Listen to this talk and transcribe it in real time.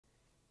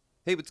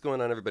Hey, what's going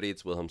on, everybody?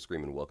 It's Wilhelm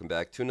Scream, and welcome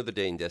back to another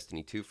day in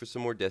Destiny 2 for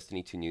some more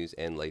Destiny 2 news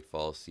and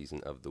Lightfall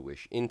Season of the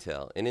Wish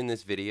intel. And in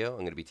this video, I'm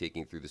going to be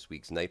taking through this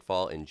week's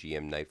Nightfall and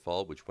GM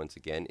Nightfall, which once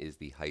again is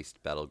the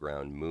Heist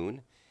Battleground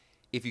Moon.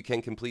 If you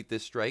can complete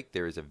this strike,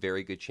 there is a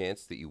very good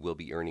chance that you will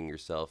be earning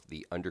yourself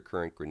the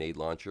Undercurrent grenade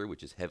launcher,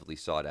 which is heavily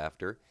sought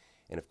after.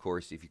 And of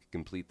course, if you can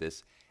complete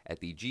this at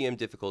the GM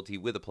difficulty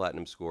with a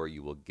platinum score,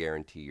 you will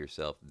guarantee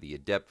yourself the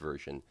Adept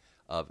version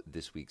of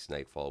this week's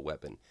Nightfall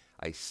weapon.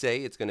 I say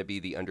it's going to be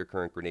the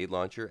Undercurrent grenade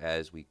launcher,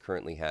 as we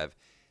currently have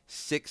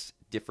 6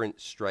 different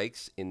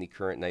strikes in the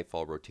current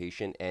Nightfall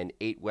rotation and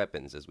 8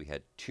 weapons, as we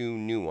had 2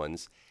 new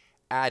ones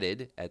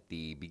added at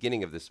the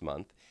beginning of this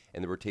month,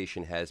 and the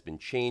rotation has been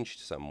changed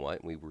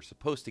somewhat. We were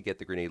supposed to get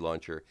the grenade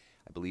launcher,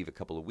 I believe, a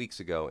couple of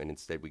weeks ago, and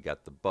instead we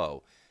got the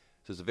bow.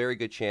 So it's a very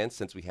good chance,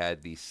 since we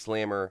had the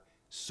Slammer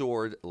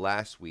sword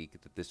last week,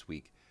 that this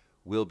week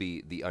will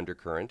be the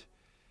Undercurrent.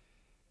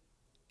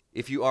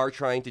 If you are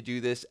trying to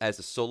do this as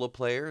a solo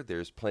player,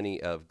 there's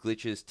plenty of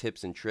glitches,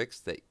 tips, and tricks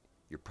that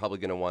you're probably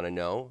going to want to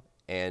know,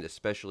 and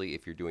especially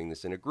if you're doing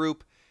this in a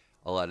group,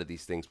 a lot of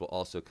these things will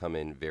also come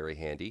in very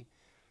handy.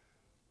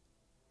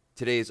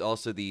 Today is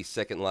also the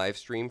second live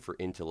stream for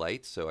Into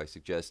Light, so I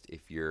suggest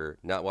if you're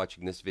not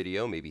watching this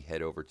video, maybe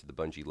head over to the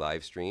Bungie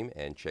live stream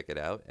and check it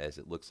out, as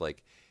it looks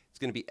like it's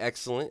going to be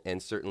excellent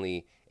and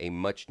certainly a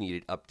much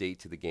needed update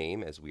to the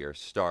game, as we are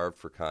starved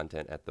for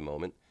content at the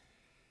moment.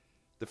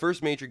 The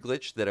first major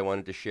glitch that I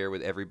wanted to share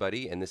with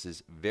everybody, and this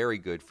is very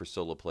good for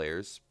solo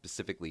players,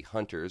 specifically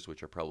hunters,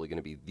 which are probably going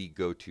to be the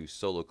go-to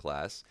solo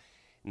class.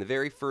 In the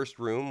very first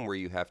room, where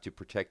you have to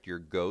protect your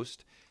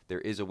ghost,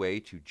 there is a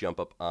way to jump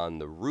up on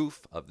the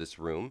roof of this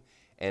room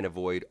and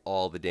avoid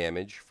all the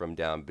damage from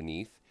down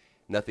beneath.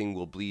 Nothing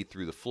will bleed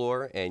through the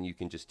floor, and you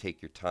can just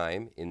take your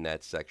time in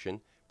that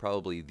section.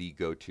 Probably the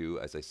go-to,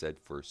 as I said,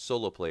 for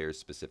solo players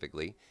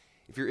specifically.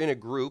 If you're in a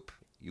group,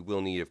 you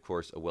will need, of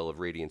course, a Well of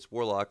Radiance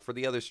Warlock for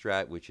the other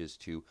strat, which is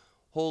to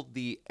hold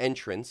the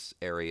entrance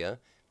area.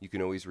 You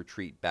can always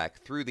retreat back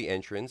through the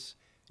entrance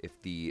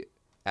if the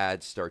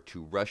ads start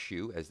to rush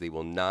you, as they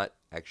will not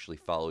actually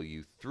follow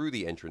you through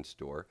the entrance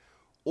door.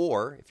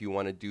 Or, if you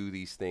want to do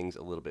these things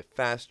a little bit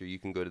faster, you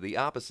can go to the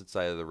opposite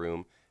side of the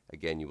room.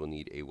 Again, you will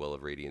need a Well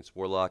of Radiance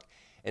Warlock,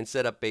 and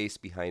set up base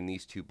behind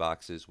these 2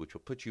 boxes, which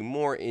will put you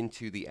more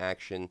into the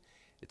action.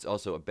 It's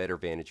also a better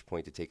vantage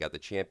point to take out the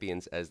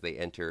champions as they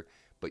enter,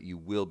 but you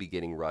will be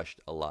getting rushed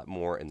a lot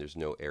more, and there's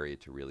no area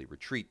to really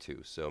retreat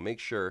to. So make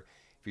sure,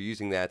 if you're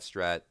using that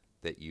strat,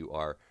 that you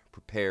are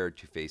prepared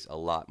to face a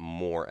lot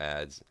more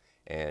ads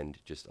and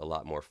just a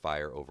lot more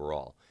fire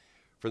overall.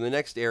 For the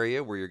next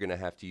area, where you're going to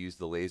have to use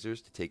the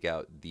lasers to take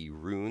out the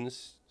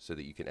runes so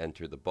that you can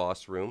enter the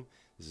boss room,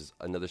 this is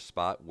another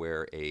spot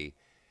where a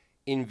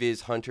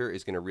Invis Hunter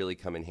is going to really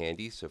come in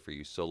handy. So for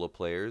you solo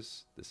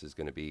players, this is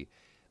going to be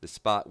the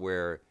spot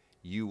where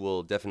you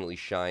will definitely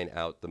shine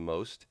out the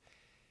most.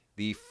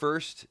 The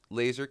first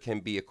laser can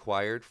be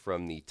acquired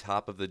from the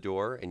top of the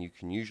door, and you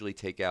can usually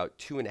take out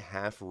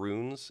 2.5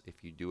 runes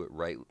if you do it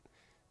right.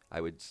 I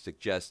would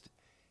suggest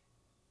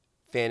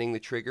fanning the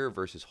trigger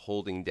versus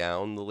holding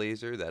down the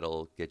laser.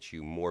 That'll get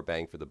you more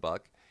bang for the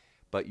buck.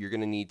 But you're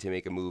going to need to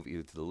make a move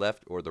either to the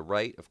left or the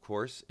right, of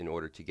course, in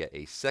order to get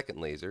a second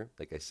laser.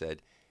 Like I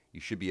said,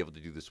 you should be able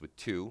to do this with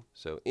 2.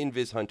 So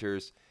Invis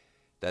Hunters,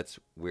 that's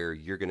where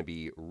you're going to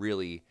be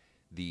really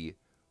the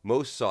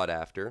most sought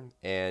after.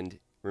 And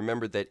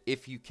remember that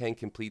if you can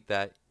complete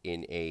that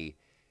in a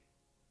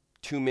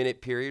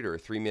 2-minute period, or a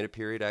 3-minute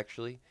period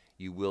actually,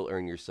 you will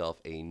earn yourself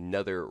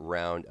another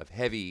round of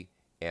heavy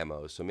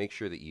ammo. So make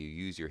sure that you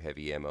use your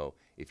heavy ammo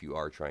if you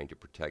are trying to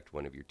protect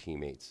one of your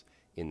teammates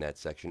in that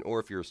section. Or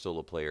if you're a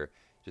solo player,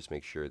 just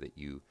make sure that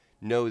you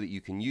know that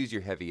you can use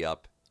your heavy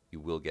up. You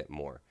will get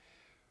more.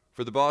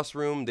 For the boss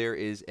room, there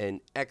is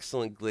an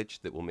excellent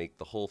glitch that will make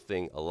the whole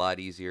thing a lot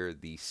easier.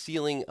 The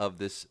ceiling of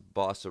this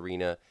boss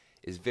arena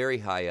is very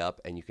high up,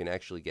 and you can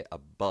actually get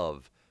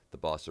above the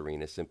boss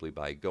arena simply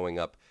by going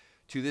up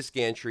to this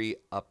gantry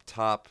up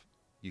top.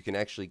 You can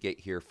actually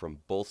get here from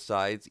both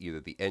sides, either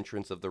the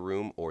entrance of the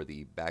room or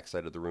the back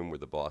side of the room where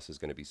the boss is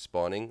going to be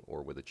spawning,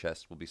 or where the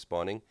chest will be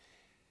spawning.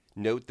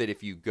 Note that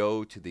if you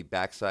go to the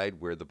backside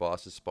where the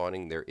boss is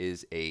spawning, there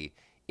is a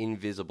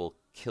invisible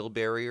kill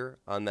barrier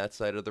on that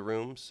side of the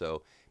room.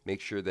 So make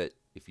sure that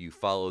if you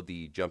follow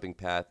the jumping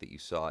path that you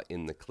saw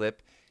in the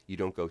clip, you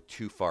don't go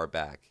too far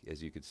back.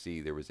 As you could see,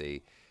 there was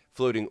a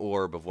floating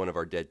orb of one of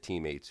our dead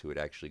teammates who had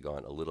actually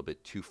gone a little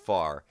bit too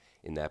far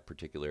in that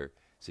particular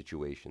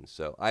situation.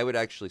 So I would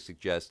actually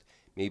suggest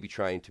maybe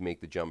trying to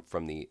make the jump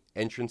from the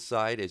entrance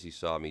side, as you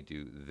saw me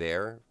do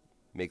there.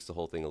 Makes the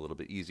whole thing a little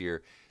bit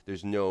easier.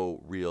 There's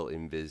no real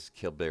invis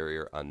kill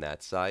barrier on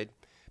that side.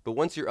 But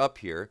once you're up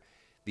here,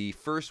 the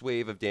first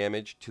wave of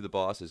damage to the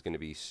boss is going to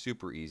be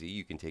super easy.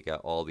 You can take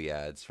out all the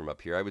ads from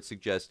up here. I would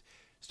suggest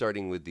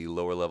starting with the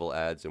lower level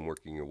ads and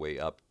working your way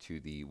up to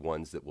the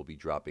ones that will be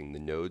dropping the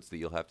nodes that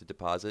you'll have to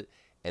deposit,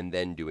 and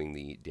then doing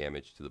the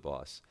damage to the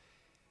boss.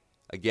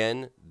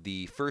 Again,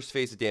 the first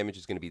phase of damage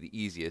is going to be the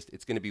easiest.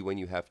 It's going to be when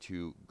you have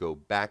to go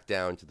back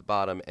down to the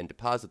bottom and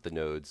deposit the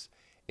nodes,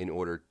 in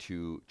order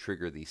to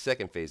trigger the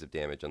second phase of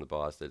damage on the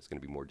boss, that it's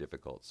going to be more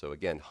difficult. So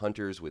again,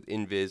 hunters with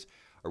invis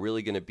are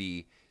really going to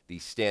be the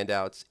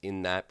standouts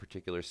in that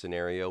particular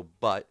scenario.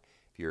 But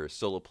if you're a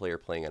solo player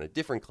playing on a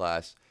different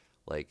class,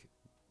 like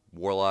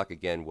Warlock,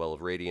 again, Well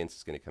of Radiance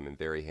is going to come in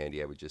very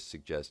handy. I would just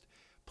suggest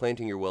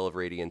planting your Well of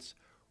Radiance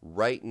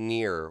right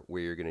near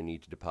where you're going to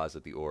need to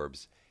deposit the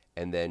orbs,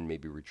 and then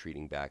maybe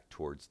retreating back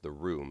towards the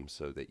room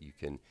so that you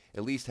can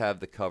at least have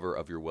the cover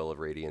of your Well of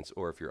Radiance,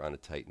 or if you're on a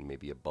Titan,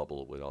 maybe a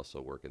bubble would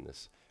also work in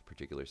this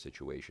particular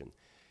situation.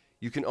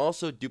 You can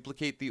also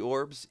duplicate the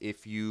orbs.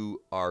 If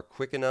you are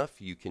quick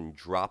enough, you can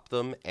drop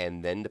them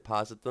and then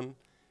deposit them.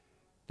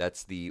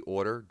 That's the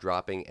order,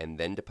 dropping and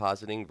then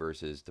depositing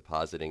versus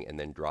depositing and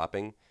then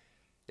dropping.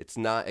 It's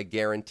not a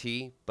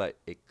guarantee, but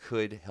it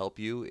could help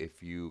you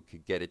if you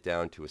could get it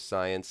down to a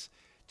science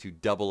to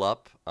double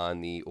up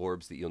on the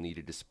orbs that you'll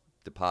need to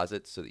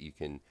deposit so that you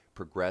can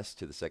progress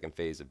to the second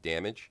phase of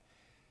damage.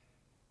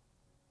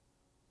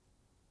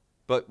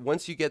 But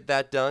once you get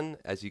that done,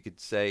 as you could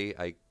say,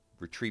 I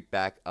retreat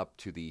back up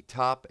to the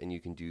top and you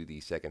can do the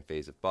second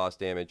phase of boss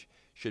damage.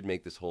 Should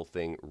make this whole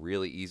thing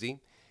really easy.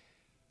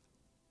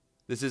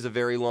 This is a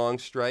very long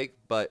strike,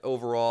 but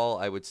overall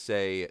I would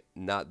say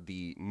not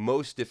the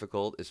most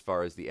difficult as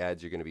far as the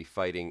adds you're going to be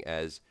fighting,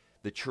 as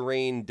the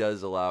terrain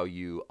does allow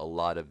you a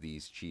lot of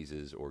these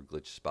cheeses or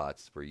glitch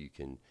spots where you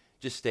can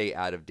just stay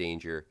out of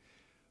danger.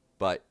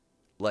 But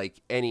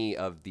like any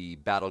of the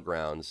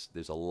Battlegrounds,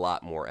 there's a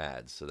lot more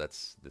adds, so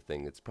that's the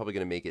thing that's probably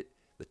going to make it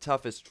the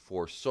toughest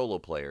for solo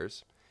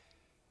players.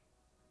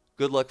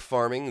 Good luck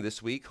farming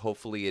this week.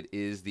 Hopefully it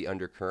is the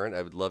Undercurrent.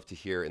 I would love to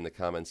hear in the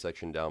comments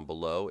section down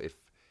below if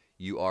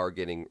you are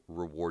getting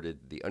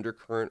rewarded the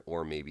Undercurrent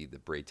or maybe the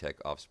Braytech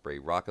Off-Spray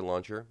Rocket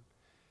Launcher.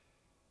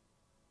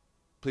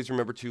 Please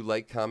remember to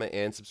like, comment,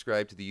 and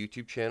subscribe to the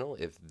YouTube channel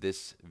if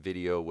this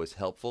video was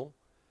helpful.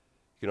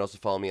 You can also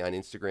follow me on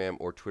Instagram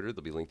or Twitter.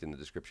 They'll be linked in the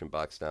description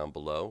box down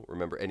below.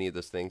 Remember, any of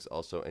those things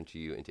also enter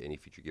you into any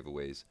future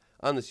giveaways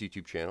on this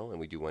YouTube channel, and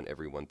we do one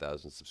every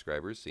 1,000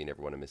 subscribers, so you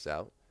never want to miss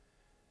out.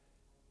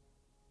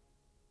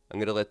 I'm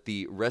going to let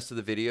the rest of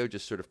the video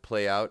just sort of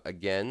play out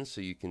again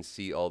so you can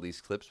see all these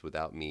clips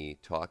without me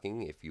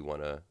talking if you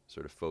want to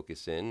sort of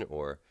focus in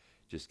or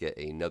just get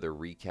another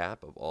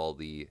recap of all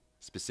the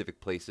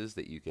specific places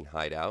that you can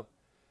hide out.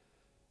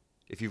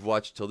 If you've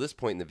watched till this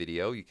point in the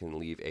video, you can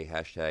leave a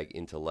hashtag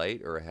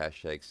 #IntoLight or a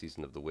hashtag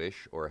Season of the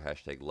Wish or a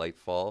hashtag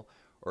Lightfall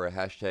or a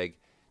hashtag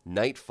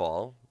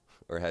Nightfall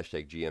or a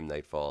hashtag GM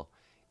Nightfall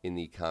in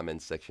the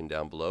comments section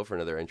down below for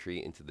another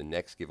entry into the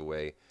next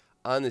giveaway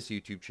on this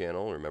YouTube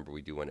channel. Remember,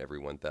 we do one every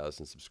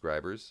 1,000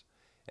 subscribers.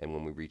 And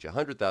when we reach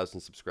 100,000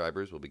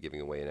 subscribers, we'll be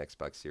giving away an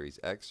Xbox Series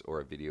X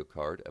or a video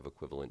card of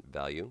equivalent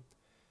value.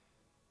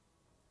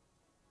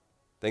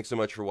 Thanks so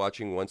much for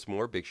watching once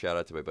more. Big shout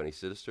out to my bunny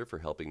Sinister for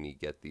helping me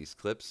get these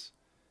clips.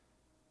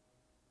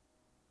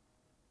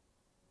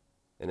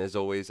 And as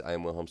always, I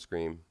am Wilhelm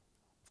Scream.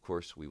 Of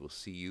course, we will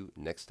see you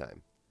next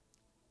time.